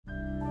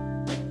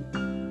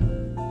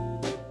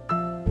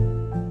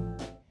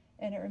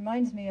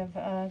reminds me of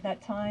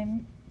that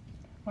time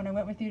when I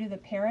went with you to the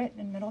Parrot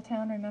in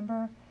Middletown,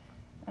 remember?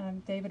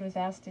 David was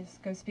asked to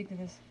go speak to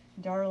this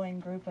darling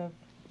group of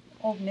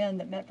old men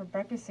that met for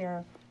breakfast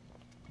there.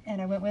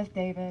 And I went with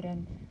David,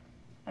 and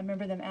I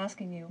remember them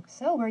asking you,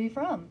 so where are you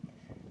from?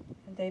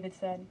 And David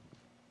said,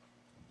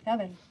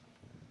 heaven.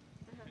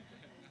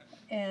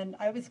 And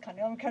I was kind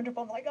of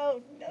uncomfortable. I'm like,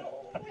 oh,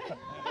 no.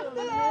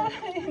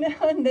 You know,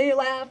 and they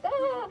laughed.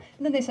 Ah.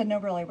 And then they said, no,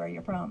 really, where are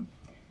you from?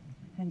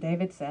 And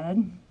David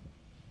said,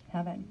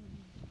 heaven.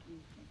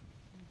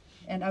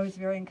 And I was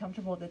very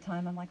uncomfortable at the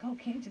time. I'm like, oh,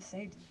 can't you just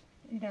say,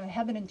 you know,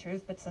 heaven and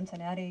truth, but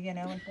Cincinnati, you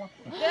know. And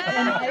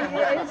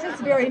I was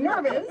just very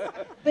nervous.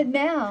 But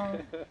now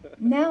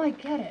I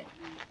get it.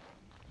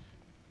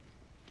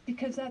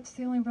 Because that's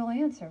the only real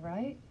answer,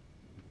 right?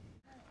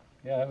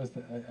 Yeah, that was.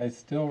 I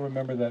still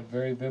remember that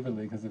very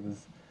vividly because it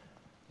was.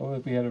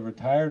 Well, we had a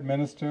retired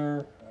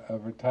minister, a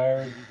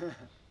retired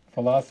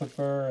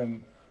philosopher,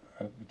 and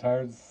a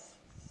retired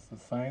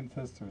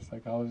scientist or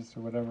psychologist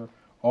or whatever,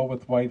 all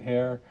with white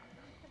hair.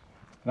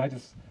 And I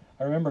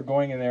remember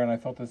going in there and I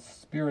felt this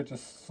spirit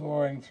just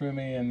soaring through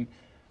me, and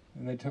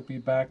they took me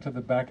back to the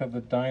back of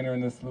the diner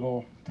in this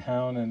little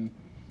town, and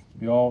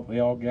they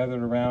all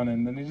gathered around,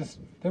 and then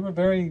they were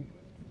very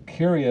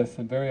curious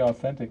and very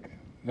authentic.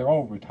 They're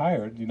all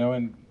retired, you know,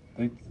 and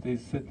they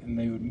sit and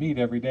they would meet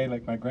every day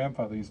like my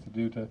grandfather used to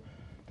do to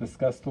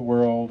discuss the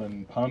world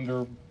and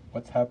ponder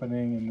what's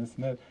happening and this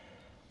and that.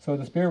 So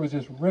the Spirit was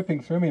just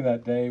ripping through me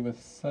that day with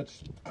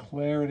such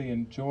clarity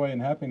and joy and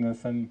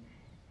happiness. And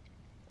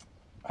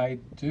I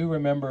do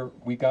remember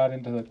we got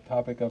into the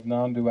topic of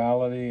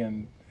non-duality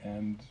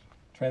and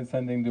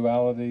transcending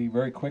duality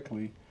very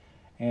quickly.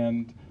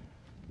 And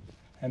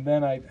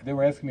then they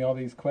were asking me all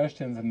these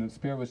questions, and the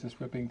Spirit was just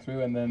ripping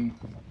through. And then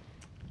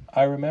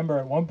I remember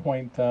at one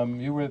point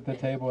you were at the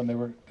table, and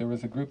there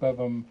was a group of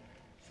them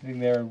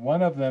sitting there. And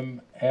one of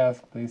them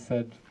asked, they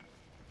said,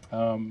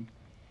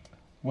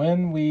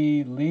 when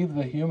we leave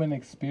the human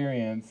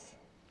experience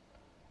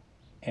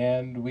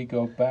and we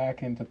go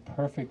back into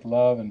perfect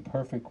love and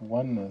perfect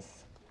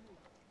oneness,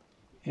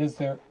 is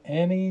there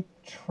any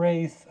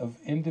trace of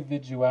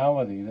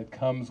individuality that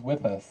comes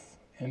with us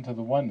into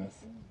the oneness?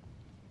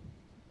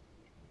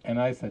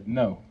 And I said,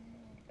 no.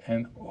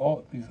 And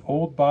all these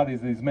old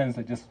bodies, these men,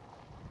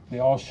 they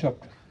all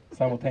shook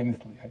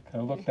simultaneously. I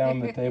kind of looked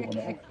down the table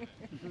and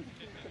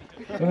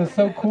it was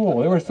so cool.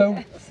 They were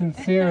so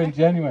sincere and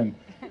genuine,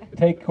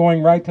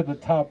 going right to the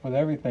top with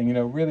everything, you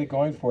know, really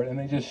going for it. And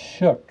they just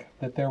shook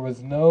that there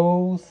was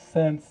no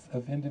sense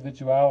of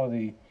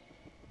individuality.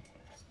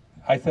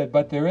 I said,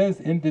 but there is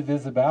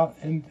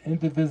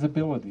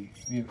indivisibility.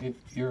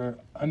 You're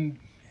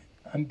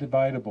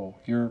undividable.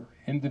 You're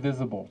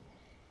indivisible.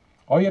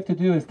 All you have to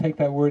do is take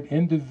that word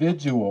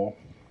individual,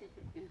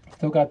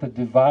 still got the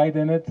divide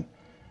in it,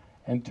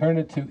 and turn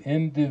it to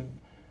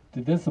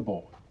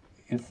indivisible.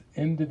 It's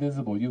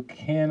indivisible. You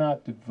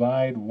cannot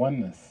divide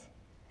oneness.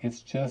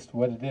 It's just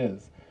what it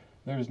is.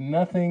 There's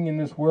nothing in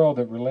this world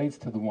that relates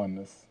to the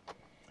oneness.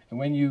 And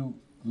when you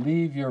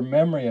leave your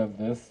memory of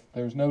this,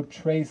 there's no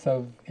trace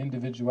of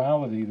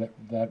individuality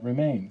that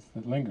remains,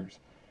 that lingers.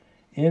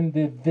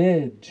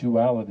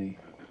 Individuality.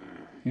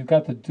 You've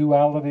got the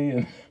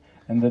duality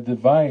and the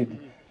divide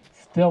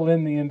still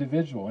in the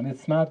individual, and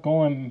it's not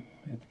going,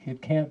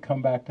 it can't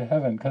come back to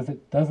heaven because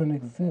it doesn't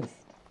exist.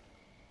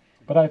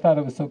 But I thought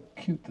it was so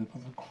cute, the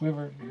little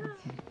quiver.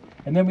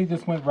 And then we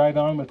just went right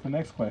on with the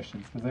next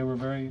questions because they were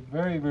very,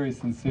 very, very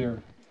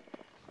sincere.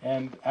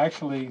 And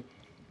actually,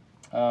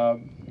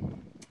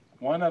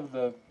 one of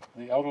the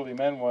elderly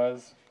men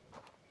was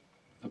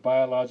the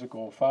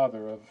biological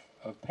father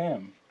of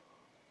Pam.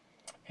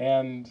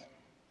 And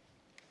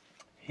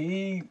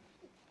he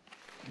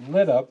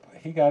lit up,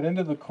 he got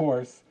into the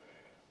course.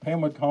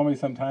 Pam would call me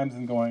sometimes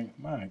and going,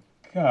 my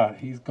God,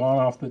 he's gone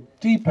off the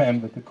deep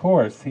end with the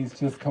course. He's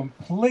just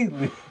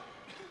completely,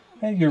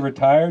 hey, you're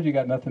retired, you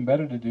got nothing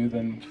better to do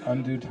than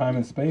undo time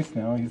and space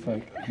now. He's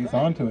like, he's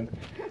onto it.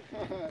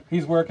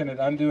 He's working at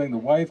undoing the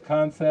wife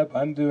concept,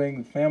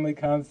 undoing the family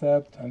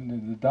concept,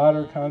 undoing the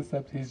daughter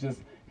concept.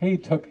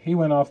 He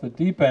went off the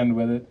deep end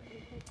with it.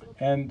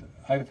 And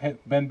I've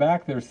been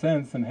back there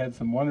since and had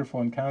some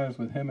wonderful encounters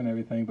with him and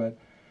everything. But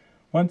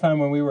one time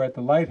when we were at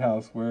the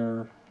lighthouse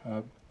where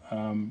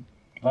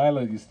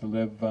Lila used to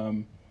live,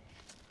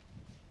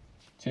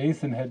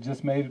 Jason had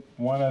just made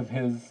one of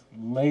his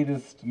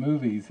latest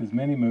movies, his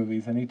mini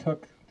movies, and do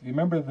you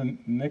remember the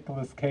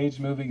Nicolas Cage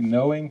movie,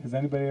 Knowing? Has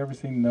anybody ever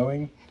seen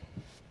Knowing?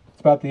 It's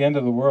about the end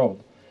of the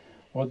world.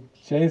 Well,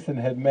 Jason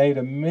had made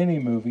a mini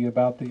movie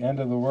about the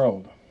end of the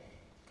world.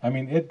 I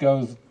mean,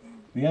 the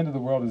end of the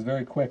world is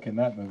very quick in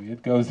that movie.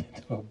 It goes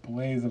into a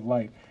blaze of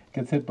light. It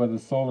gets hit by the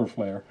solar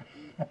flare.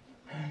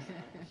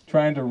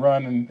 Trying to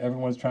run, and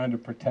everyone's trying to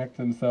protect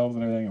themselves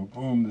and everything, and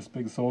boom, this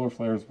big solar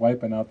flare is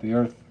wiping out the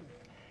earth.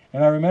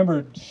 And I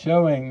remember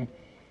showing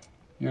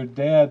your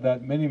dad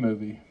that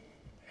mini-movie,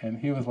 and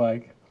he was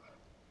like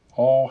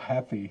all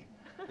happy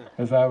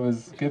as I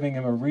was giving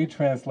him a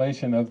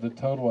retranslation of the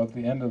total of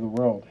the end of the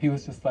world. He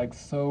was just like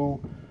so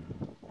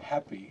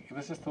happy. It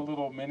was just a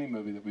little mini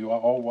movie that we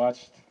all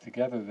watched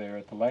together there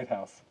at the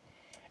lighthouse.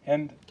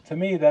 And to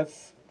me,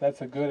 that's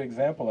a good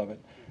example of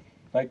it.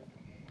 Like,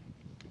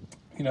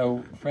 you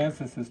know,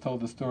 Frances has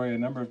told the story a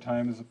number of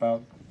times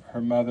about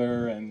her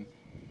mother and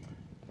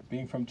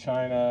being from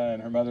China,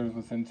 and her mother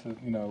was into,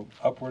 you know,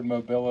 upward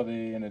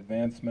mobility and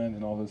advancement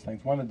and all those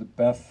things. Wanted the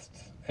best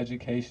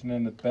education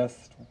and the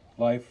best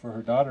life for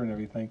her daughter and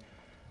everything.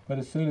 But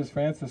as soon as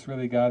Frances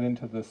really got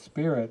into the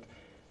spirit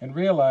and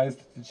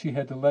realized that she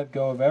had to let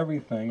go of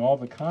everything, all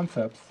the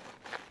concepts,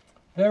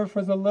 there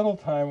was a little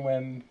time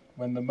when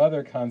the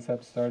mother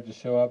concepts started to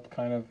show up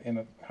kind of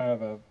in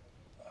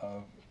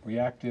a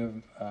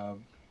reactive,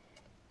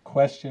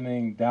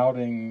 questioning,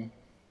 doubting,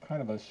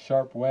 kind of a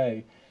sharp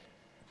way.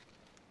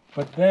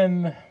 But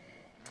then,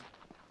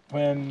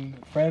 when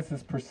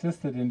Frances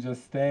persisted in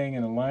just staying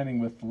and aligning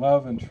with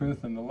love and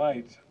truth and the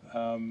light,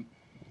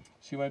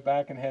 she went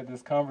back and had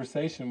this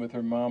conversation with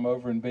her mom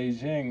over in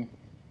Beijing,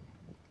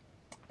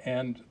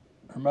 and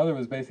her mother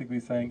was basically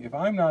saying, if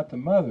I'm not the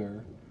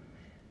mother,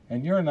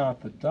 and you're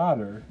not the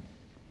daughter,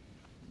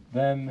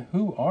 then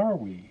who are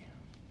we?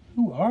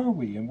 Who are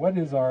we, and what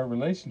is our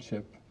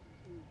relationship?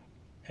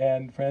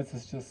 And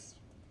Frances just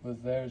was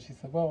there, and she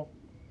said, well,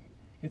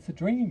 it's a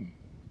dream.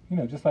 You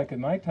know, just like at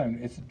nighttime,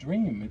 it's a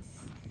dream.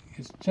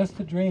 It's just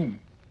a dream.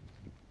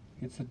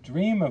 It's a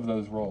dream of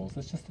those roles.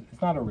 It's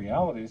not a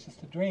reality, it's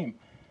just a dream.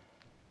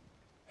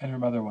 And her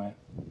mother went,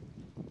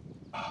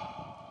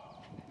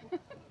 oh,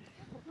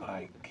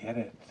 I get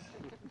it.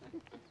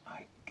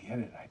 I get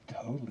it. I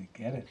totally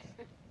get it.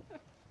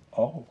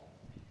 Oh,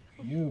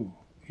 you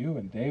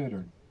and David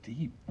are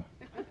deep.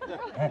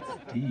 That's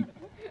deep.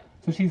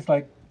 So she's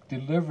like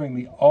delivering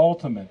the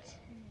ultimate,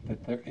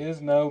 that there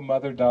is no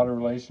mother-daughter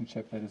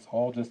relationship, that it's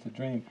all just a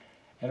dream.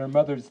 And her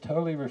mother's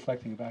totally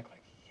reflecting back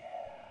like,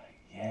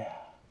 yeah,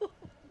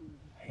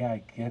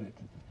 I get it.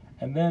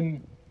 And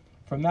then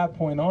from that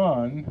point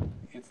on,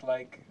 it's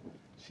like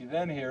she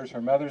then hears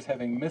her mother's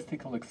having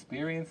mystical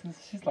experiences.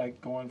 She's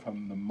like going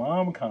from the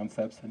mom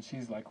concepts, and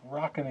she's like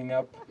rocketing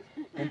up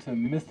into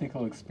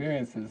mystical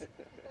experiences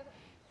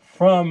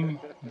from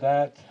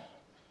that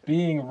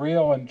being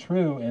real and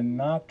true and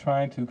not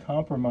trying to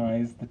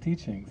compromise the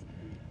teachings.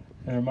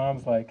 And her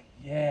mom's like,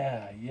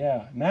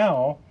 yeah.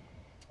 Now,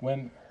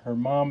 when her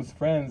mom's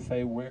friends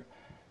say, where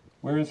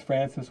is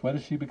Frances? What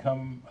has she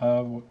become?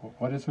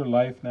 What is her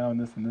life now? And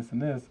this and this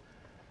and this.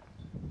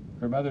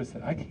 Her mother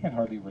said, I can't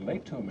hardly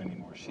relate to him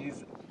anymore.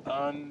 She's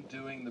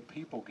undoing the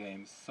people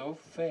game so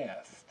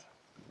fast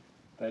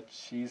that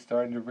she's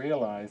starting to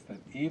realize that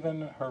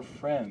even her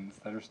friends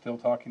that are still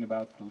talking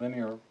about the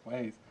linear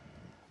ways,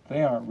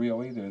 they aren't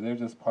real either. They're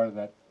just part of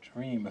that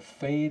dream, a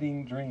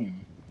fading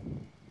dream.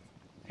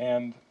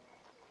 And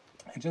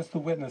just the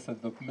witness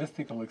of the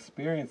mystical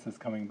experiences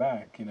coming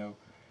back, you know,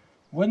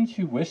 wouldn't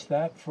you wish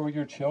that for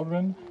your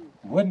children?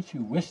 Wouldn't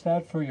you wish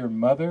that for your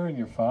mother and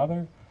your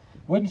father?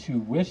 Wouldn't you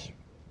wish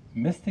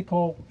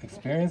mystical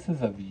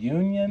experiences of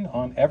union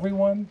on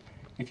everyone?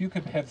 If you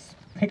could have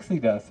pixie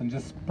dust and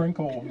just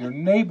sprinkle your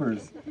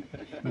neighbors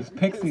with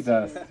pixie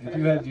dust, if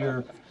you had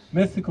your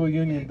mystical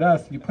union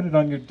dust, you put it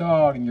on your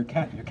dog and your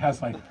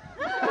cat's like,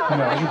 you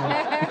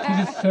know, if you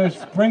just started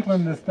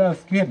sprinkling this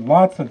dust, you had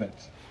lots of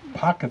it,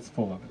 pockets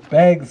full of it,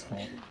 bags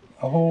full,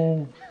 a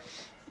whole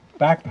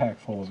backpack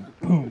full of it,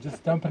 boom,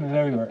 just dumping it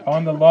everywhere,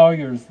 on the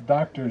lawyers, the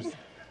doctors,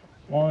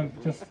 on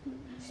just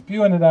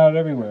spewing it out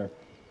everywhere.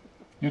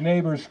 Your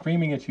neighbors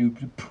screaming at you,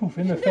 poof,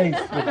 in the face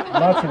with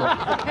lots of it.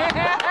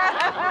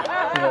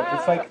 You know,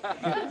 it's like,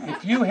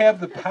 if you have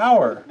the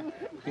power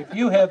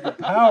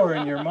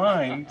in your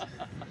mind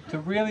to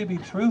really be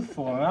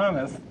truthful and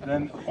honest,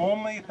 then the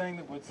only thing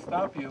that would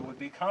stop you would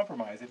be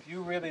compromise. If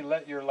you really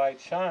let your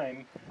light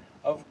shine,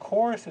 of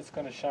course it's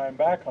going to shine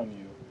back on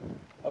you.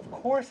 Of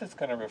course it's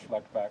going to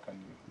reflect back on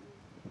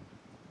you.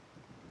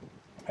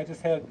 I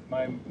just had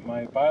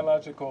my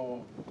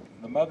biological,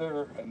 the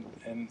mother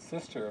and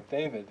sister of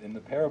David in the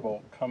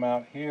parable come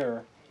out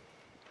here,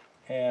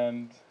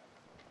 and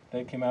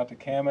they came out to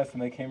Camas,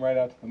 and they came right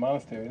out to the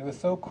monastery. And it was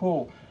so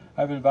cool.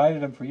 I've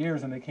invited them for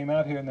years, and they came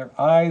out here, and their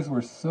eyes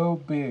were so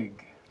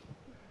big,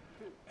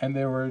 and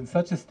they were in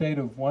such a state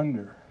of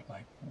wonder,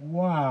 like,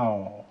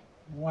 wow,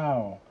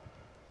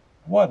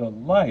 what a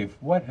life,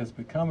 what has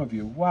become of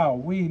you? Wow,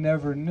 we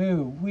never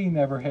knew, we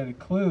never had a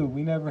clue,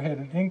 we never had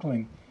an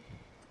inkling.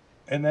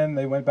 And then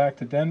they went back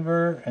to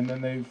Denver, and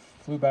then they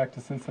flew back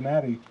to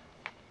Cincinnati.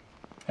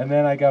 And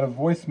then I got a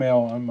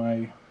voicemail on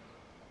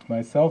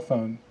my cell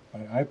phone,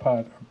 my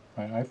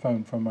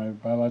iPhone from my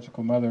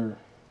biological mother,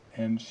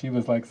 and she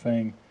was like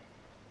saying,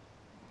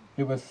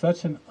 it was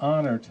such an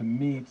honor to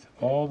meet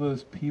all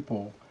those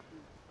people.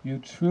 You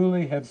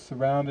truly have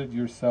surrounded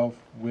yourself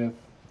with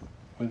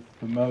the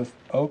most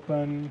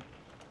open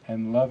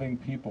and loving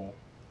people.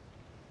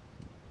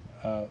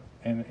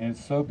 And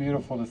it's so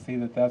beautiful to see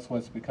that that's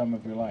what's become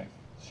of your life.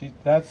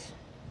 That's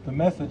the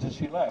message that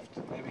she left.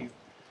 Maybe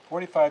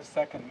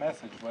 45-second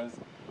message was,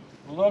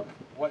 look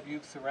what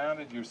you've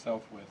surrounded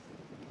yourself with.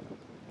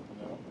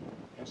 You know?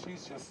 and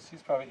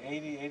she's probably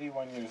 80,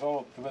 81 years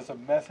old. It was a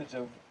message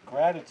of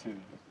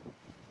gratitude,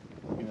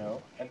 you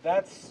know, and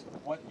that's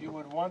what you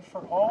would want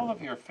for all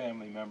of your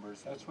family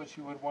members. That's what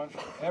you would want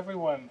for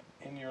everyone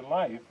in your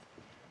life,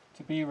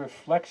 to be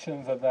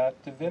reflections of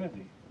that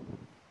divinity.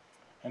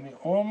 And the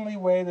only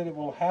way that it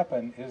will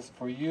happen is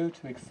for you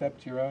to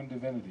accept your own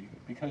divinity,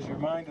 because your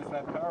mind is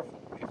that powerful.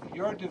 If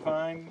you're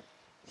divine,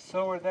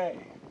 so are they.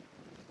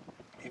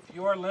 If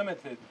you're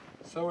limited,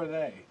 so are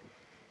they.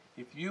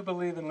 If you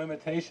believe in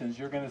limitations,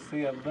 you're going to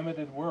see a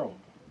limited world.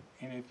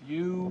 And if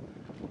you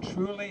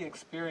truly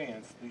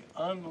experience the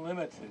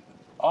unlimited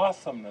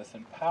awesomeness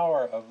and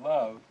power of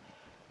love,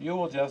 you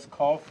will just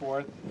call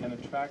forth and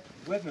attract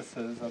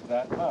witnesses of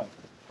that love.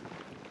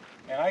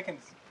 And I can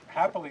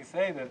happily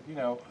say that, you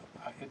know,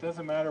 it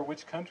doesn't matter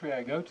which country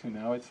I go to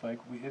now, it's like,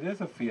 it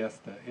is a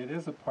fiesta, it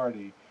is a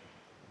party,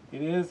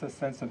 it is a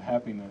sense of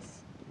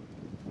happiness.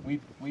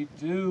 We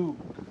do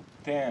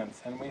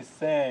dance, and we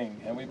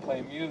sing, and we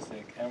play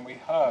music, and we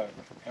hug,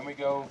 and we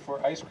go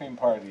for ice cream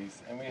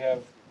parties, and we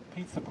have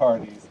pizza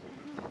parties,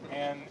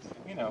 and,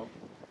 you know,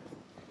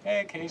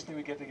 hey, occasionally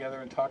we get together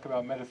and talk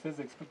about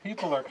metaphysics, but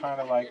people are kind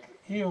of like,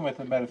 even with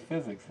the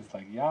metaphysics, it's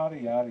like yada,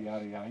 yada,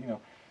 yada, yada, you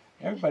know.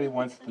 Everybody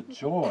wants the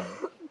joy.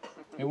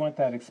 They want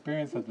that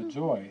experience of the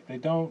joy. They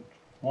don't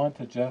want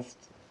to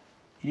just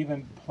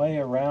even play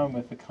around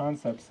with the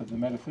concepts of the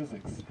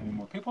metaphysics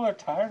anymore. People are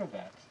tired of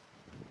that.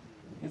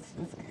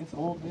 It's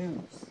old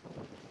news.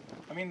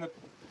 I mean,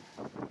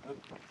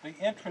 the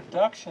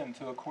introduction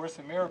to A Course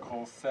in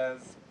Miracles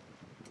says,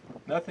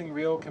 nothing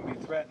real can be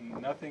threatened,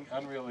 nothing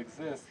unreal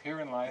exists,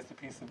 herein lies the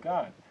peace of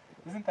God.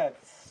 Isn't that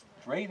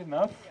straight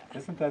enough?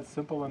 Isn't that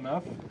simple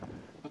enough?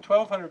 The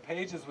 1,200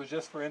 pages was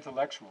just for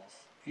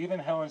intellectuals. Even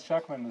Helen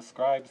Schuckman, the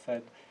scribe,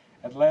 said,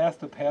 at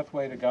last a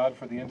pathway to God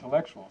for the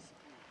intellectuals.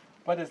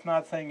 But it's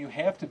not saying you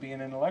have to be an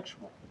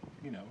intellectual.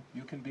 You know,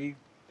 you can be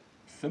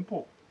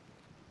simple.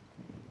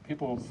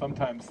 People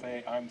sometimes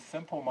say, I'm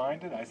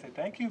simple-minded. I say,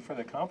 thank you for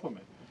the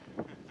compliment.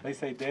 They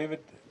say,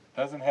 David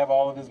doesn't have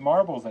all of his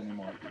marbles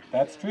anymore.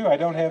 That's true, I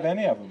don't have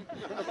any of them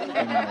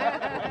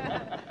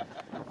anymore.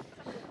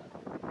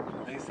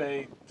 They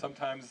say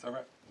sometimes,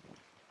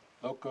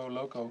 loco,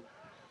 loco.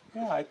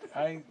 Yeah,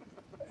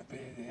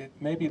 it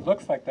maybe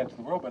looks like that to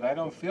the world, but I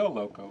don't feel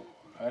loco.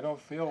 I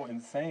don't feel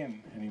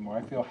insane anymore.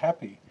 I feel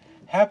happy.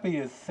 Happy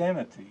is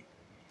sanity.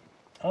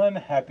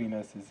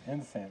 Unhappiness is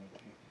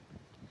insanity.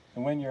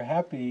 And when you're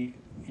happy,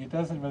 it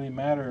doesn't really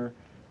matter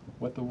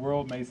what the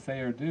world may say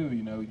or do.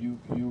 You know, you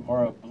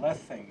are a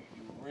blessing.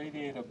 You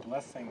radiate a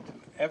blessing to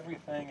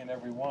everything and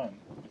everyone,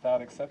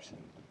 without exception.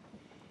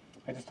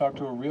 I just talked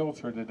to a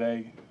realtor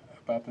today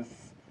about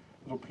this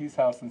little peace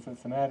house in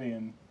Cincinnati,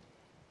 and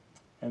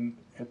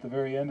at the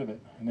very end of it,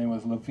 her name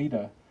was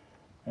Lavita.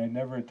 I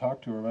never had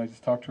talked to her, but I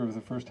just talked to her, it was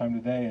the first time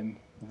today, and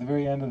at the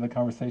very end of the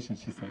conversation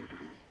she said,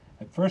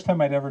 the first time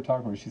I'd ever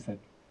talked to her, she said,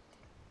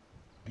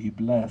 be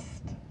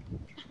blessed.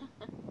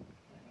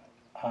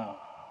 Ah,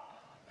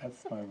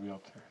 that's my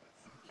realtor.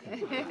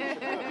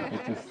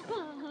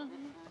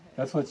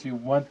 That's what you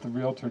want the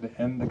realtor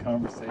to end the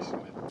conversation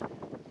with.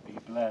 Be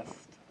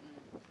blessed.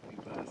 Be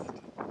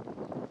blessed.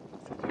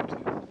 I said, you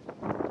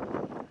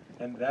too.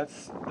 And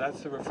that's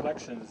the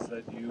reflections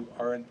that you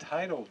are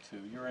entitled to.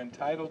 You're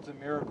entitled to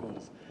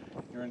miracles.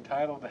 You're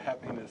entitled to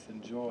happiness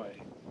and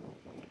joy.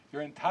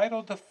 You're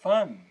entitled to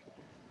fun.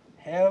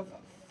 Have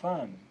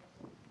fun.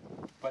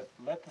 But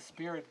let the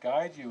Spirit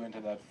guide you into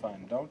that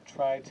fun. Don't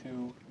try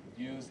to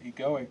use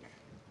egoic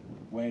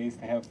ways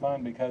to have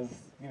fun, because,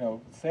 you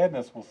know,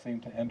 sadness will seem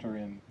to enter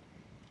in.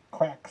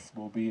 Cracks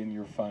will be in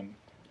your fun.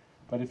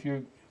 But if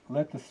you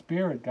let the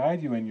Spirit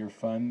guide you in your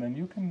fun, then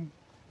you can,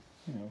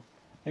 you know,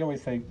 they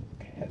always say,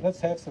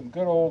 let's have some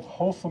good old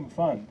wholesome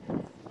fun.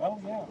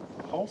 Well, yeah,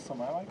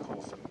 wholesome, I like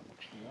wholesome,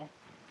 you know.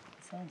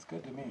 It sounds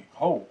good to me.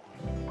 Whole.